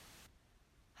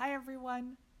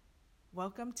everyone.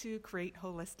 Welcome to Create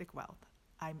Holistic Wealth.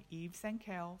 I'm Eve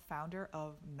Sankel, founder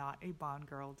of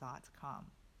notabondgirl.com.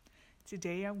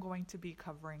 Today I'm going to be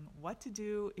covering what to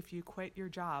do if you quit your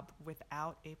job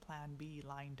without a plan B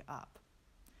lined up.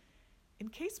 In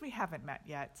case we haven't met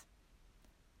yet,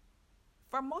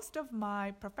 for most of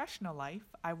my professional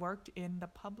life, I worked in the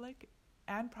public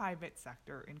and private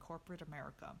sector in corporate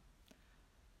America.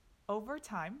 Over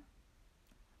time,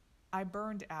 I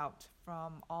burned out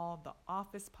from all the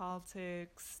office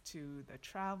politics to the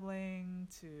traveling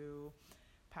to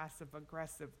passive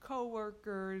aggressive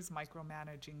coworkers,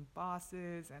 micromanaging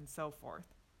bosses, and so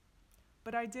forth.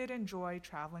 But I did enjoy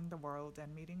traveling the world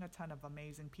and meeting a ton of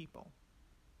amazing people.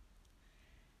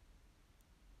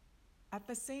 At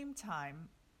the same time,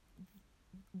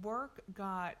 work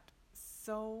got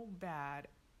so bad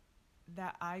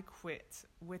that I quit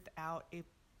without a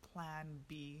plan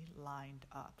B lined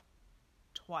up.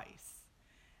 Twice.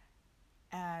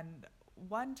 And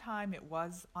one time it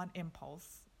was on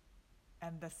impulse,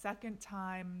 and the second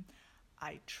time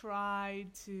I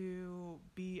tried to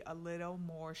be a little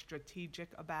more strategic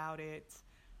about it,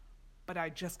 but I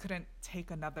just couldn't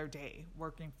take another day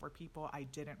working for people I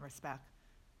didn't respect,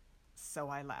 so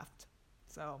I left.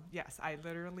 So yes, I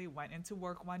literally went into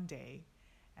work one day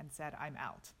and said, I'm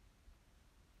out.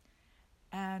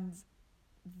 And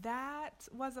that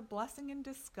was a blessing in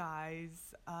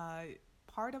disguise.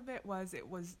 Part of it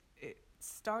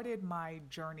started my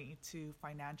journey to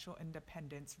financial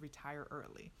independence, retire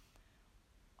early,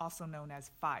 also known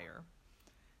as FIRE.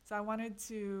 So I wanted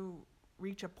to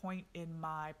reach a point in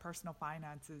my personal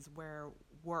finances where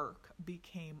work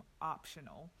became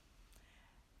optional.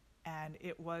 And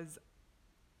it was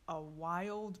a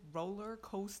wild roller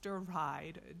coaster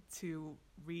ride to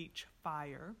reach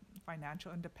FIRE,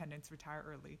 financial independence, retire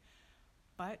early.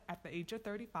 But at the age of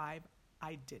 35,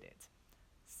 I did it.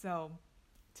 So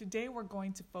today we're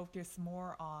going to focus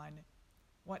more on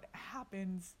what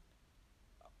happens,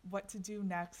 what to do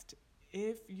next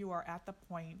if you are at the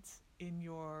point in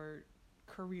your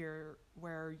career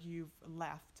where you've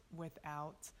left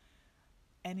without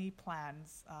any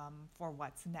plans for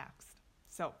what's next.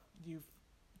 So you've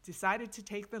decided to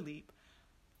take the leap.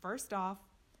 First off,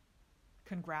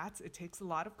 congrats, it takes a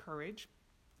lot of courage.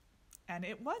 And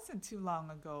it wasn't too long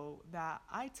ago that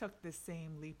I took this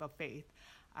same leap of faith.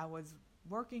 I was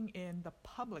working in the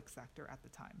public sector at the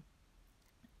time,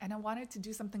 and I wanted to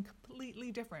do something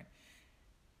completely different.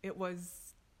 It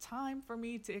was time for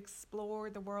me to explore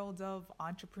the world of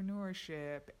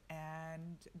entrepreneurship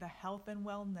and the health and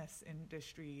wellness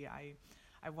industry.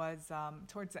 I was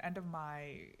towards the end of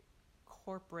my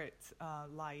corporate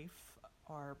life,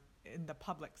 or in the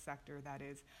public sector, that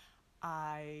is.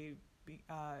 I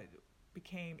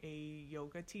became a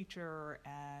yoga teacher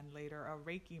and later a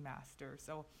Reiki master.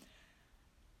 So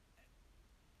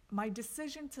my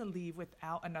decision to leave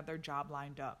without another job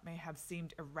lined up may have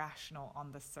seemed irrational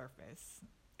on the surface,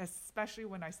 especially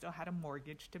when I still had a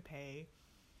mortgage to pay.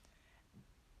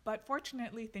 But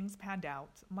fortunately, things panned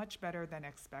out much better than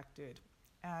expected.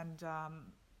 And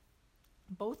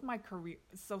throughout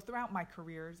my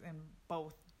careers in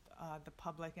both the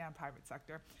public and private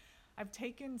sector, I've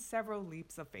taken several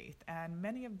leaps of faith, and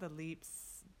many of the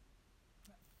leaps,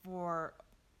 for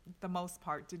the most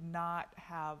part, did not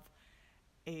have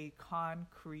a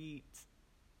concrete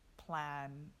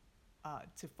plan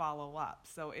to follow up.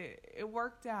 So it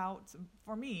worked out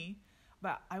for me,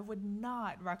 but I would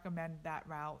not recommend that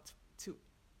route to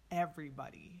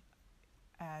everybody.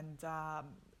 And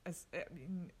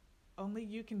only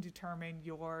you can determine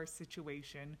your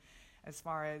situation as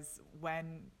far as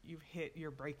when you've hit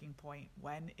your breaking point,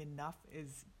 when enough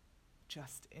is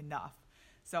just enough.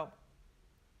 So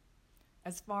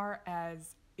as far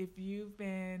as if you've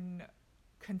been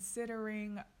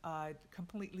considering a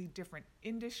completely different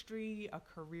industry, a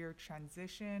career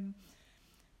transition,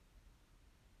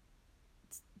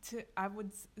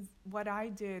 what I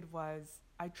did was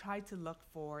I tried to look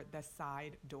for the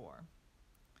side door.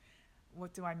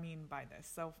 What do I mean by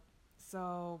this?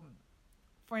 So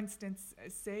for instance,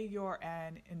 say you're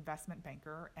an investment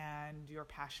banker and your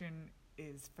passion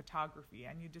is photography,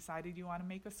 and you decided you want to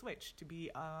make a switch to be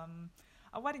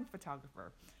a wedding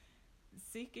photographer.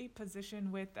 Seek a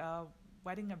position with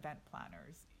wedding event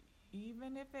planners,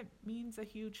 even if it means a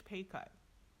huge pay cut.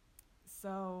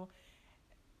 So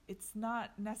it's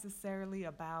not necessarily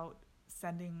about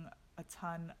sending a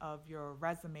ton of your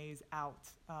resumes out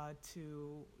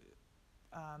to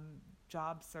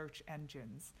job search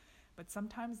engines. But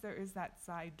sometimes there is that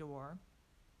side door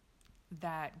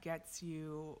that gets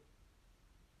you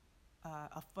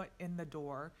a foot in the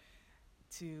door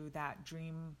to that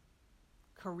dream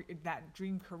that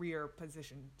dream career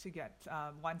position, to get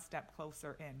one step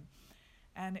closer in.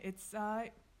 And it's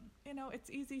it's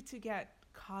easy to get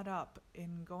caught up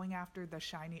in going after the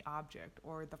shiny object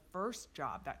or the first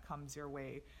job that comes your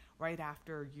way right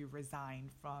after you resign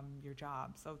from your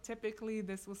job. So typically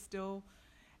this was still,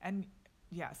 and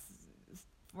yes,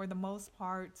 for the most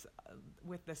part,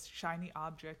 with this shiny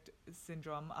object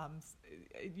syndrome,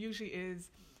 it usually is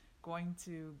going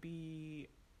to be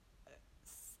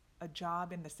a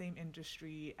job in the same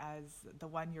industry as the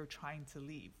one you're trying to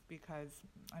leave. Because,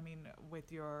 I mean,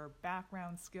 with your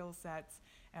background, skill sets,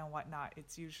 and whatnot,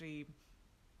 it's usually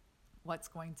what's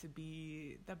going to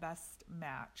be the best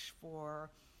match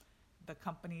for the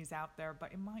companies out there,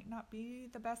 but it might not be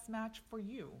the best match for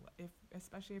you,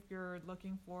 especially if you're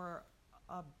looking for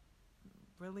a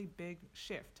really big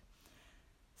shift.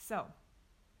 So,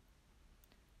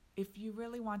 if you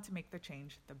really want to make the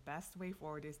change, the best way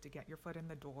forward is to get your foot in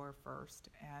the door first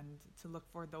and to look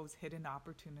for those hidden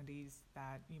opportunities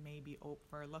that you may be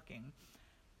overlooking.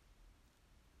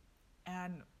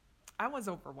 And I was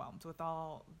overwhelmed with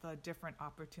all the different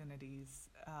opportunities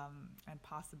and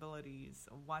possibilities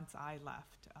once I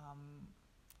left.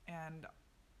 And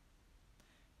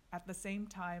at the same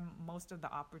time, most of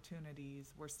the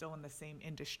opportunities were still in the same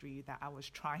industry that I was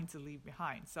trying to leave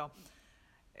behind. So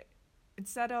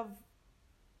instead,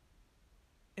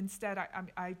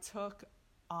 I took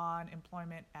on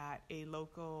employment at a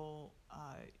local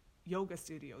yoga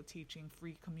studio, teaching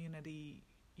free community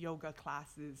yoga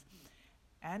classes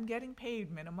and getting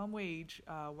paid minimum wage,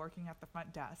 working at the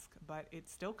front desk, but it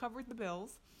still covered the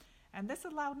bills. And this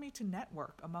allowed me to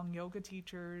network among yoga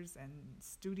teachers and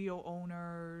studio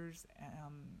owners,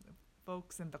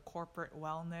 folks in the corporate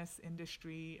wellness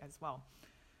industry as well.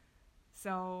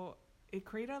 So it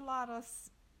created a lot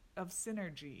of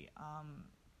synergy.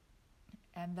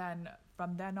 And then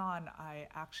from then on, I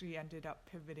actually ended up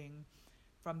pivoting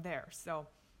from there. So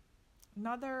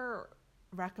another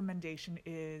recommendation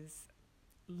is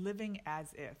living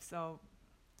as if. So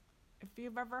if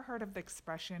you've ever heard of the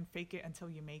expression, fake it until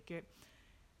you make it,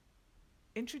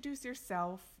 introduce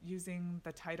yourself using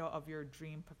the title of your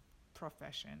dream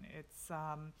profession. It's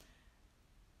a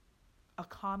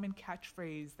common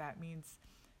catchphrase that means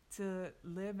to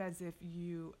live as if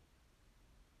you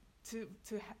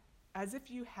as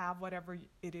if you have whatever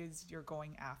it is you're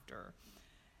going after.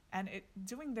 And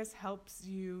doing this helps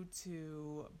you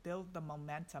to build the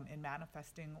momentum in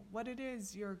manifesting what it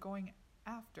is you're going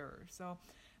after. So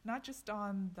not just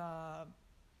on the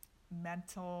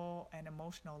mental and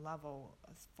emotional level.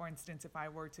 For instance, if I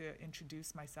were to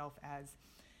introduce myself as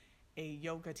a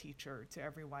yoga teacher to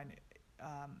everyone,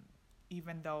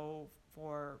 even though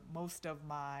for most of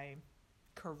my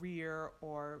career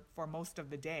or for most of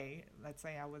the day, let's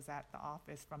say I was at the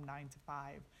office from 9 to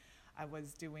 5, I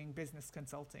was doing business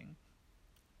consulting,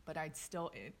 but I'd still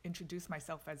introduce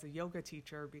myself as a yoga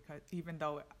teacher, because even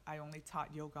though I only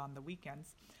taught yoga on the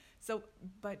weekends. So,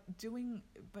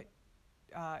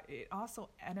 it also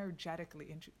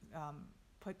energetically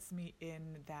puts me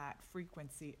in that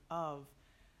frequency of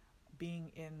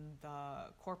being in the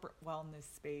corporate wellness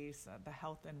space, the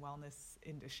health and wellness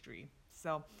industry.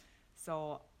 So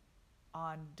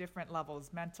on different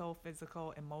levels, mental,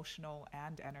 physical, emotional,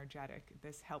 and energetic,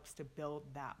 this helps to build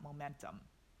that momentum.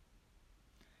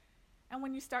 And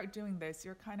when you start doing this,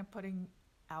 you're kind of putting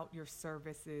out your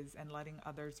services and letting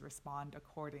others respond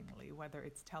accordingly, whether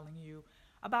it's telling you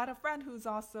about a friend who's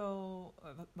also,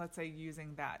 let's say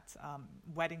using that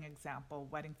wedding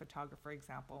photographer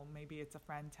example, maybe it's a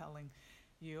friend telling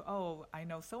you, oh, I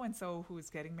know so-and-so who's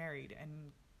getting married,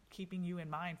 and keeping you in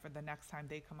mind for the next time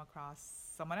they come across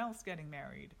someone else getting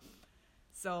married.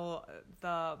 So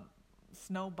the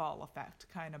snowball effect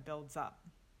kind of builds up.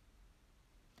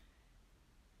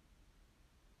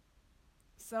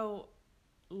 So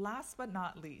last but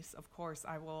not least, of course,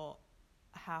 I will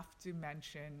have to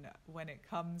mention when it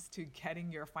comes to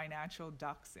getting your financial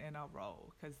ducks in a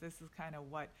row, because this is kind of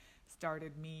what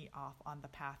started me off on the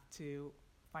path to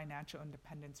financial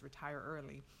independence, retire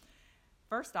early.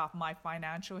 First off, my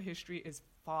financial history is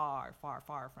far, far,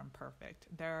 far from perfect.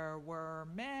 There were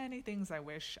many things I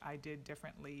wish I did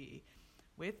differently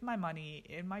with my money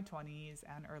in my 20s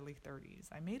and early 30s.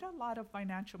 I made a lot of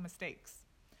financial mistakes.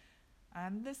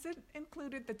 And this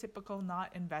included the typical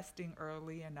not investing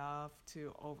early enough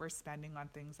to overspending on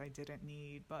things I didn't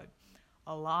need, but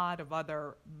a lot of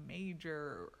other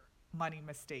major money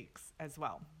mistakes as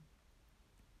well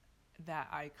that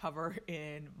I cover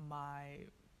in my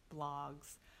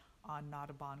blogs on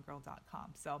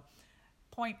notabondgirl.com. So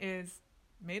point is,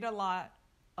 made a lot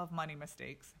of money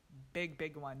mistakes,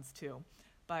 big ones too.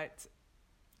 But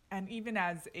And even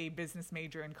as a business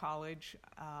major in college,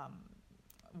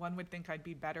 one would think I'd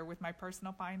be better with my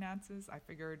personal finances. I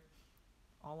figured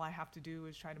all I have to do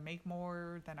is try to make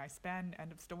more than I spend,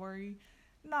 end of story.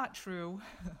 Not true.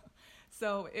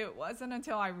 So it wasn't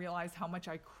until I realized how much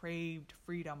I craved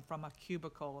freedom from a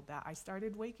cubicle that I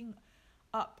started waking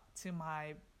up to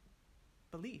my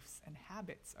beliefs and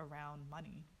habits around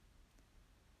money.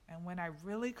 And when I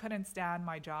really couldn't stand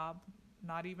my job,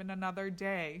 not even another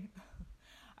day,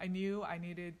 I knew I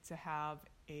needed to have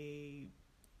a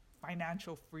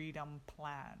financial freedom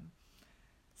plan.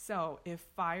 So if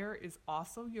FIRE is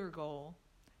also your goal,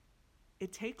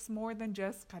 it takes more than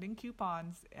just cutting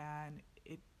coupons, and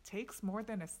it takes more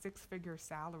than a six-figure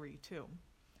salary too.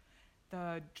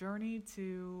 The journey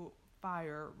to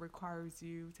FIRE requires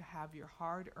you to have your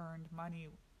hard-earned money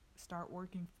start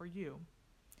working for you.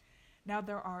 Now,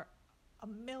 there are a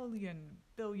million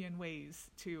billion ways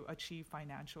to achieve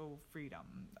financial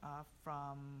freedom,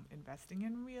 from investing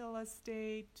in real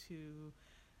estate to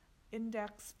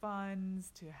index funds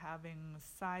to having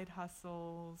side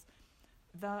hustles.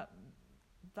 The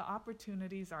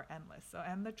opportunities are endless, so,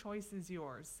 and the choice is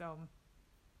yours. So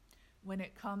when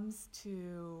it comes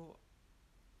to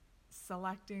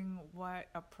selecting what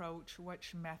approach,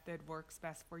 which method works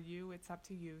best for you, it's up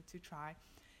to you to try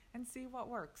and see what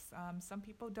works. Some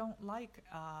people don't like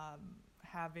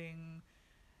having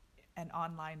an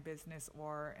online business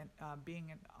or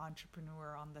being an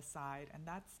entrepreneur on the side, and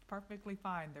that's perfectly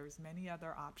fine. There's many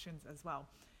other options as well.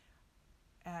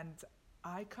 And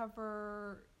I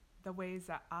cover the ways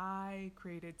that I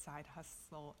created side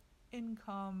hustle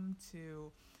income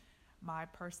to my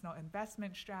personal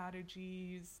investment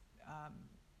strategies,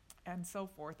 and so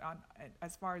forth, on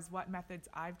as far as what methods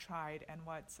I've tried and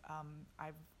what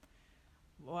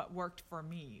worked for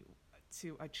me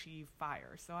to achieve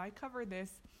FIRE. So I cover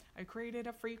this. I created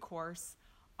a free course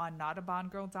on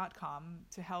notabondgirl.com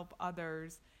to help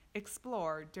others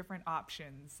explore different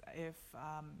options if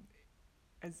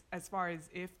as far as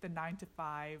if the 9 to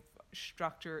 5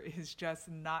 structure is just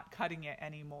not cutting it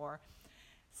anymore.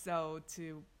 So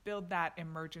to build that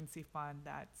emergency fund,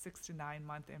 that 6 to 9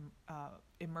 month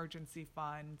emergency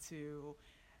fund, to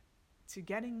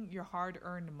getting your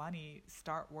hard-earned money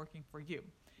start working for you.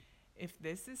 If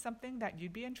this is something that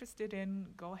you'd be interested in,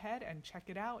 go ahead and check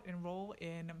it out. Enroll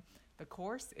in the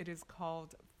course. It is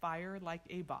called Fire Like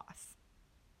a Boss.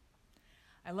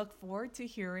 I look forward to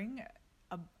hearing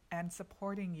and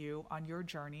supporting you on your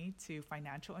journey to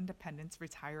financial independence,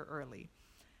 retire early.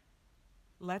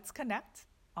 Let's connect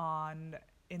on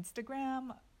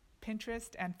Instagram,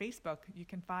 Pinterest, and Facebook. You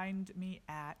can find me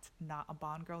at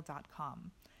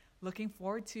notabondgirl.com. Looking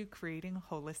forward to creating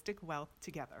holistic wealth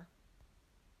together.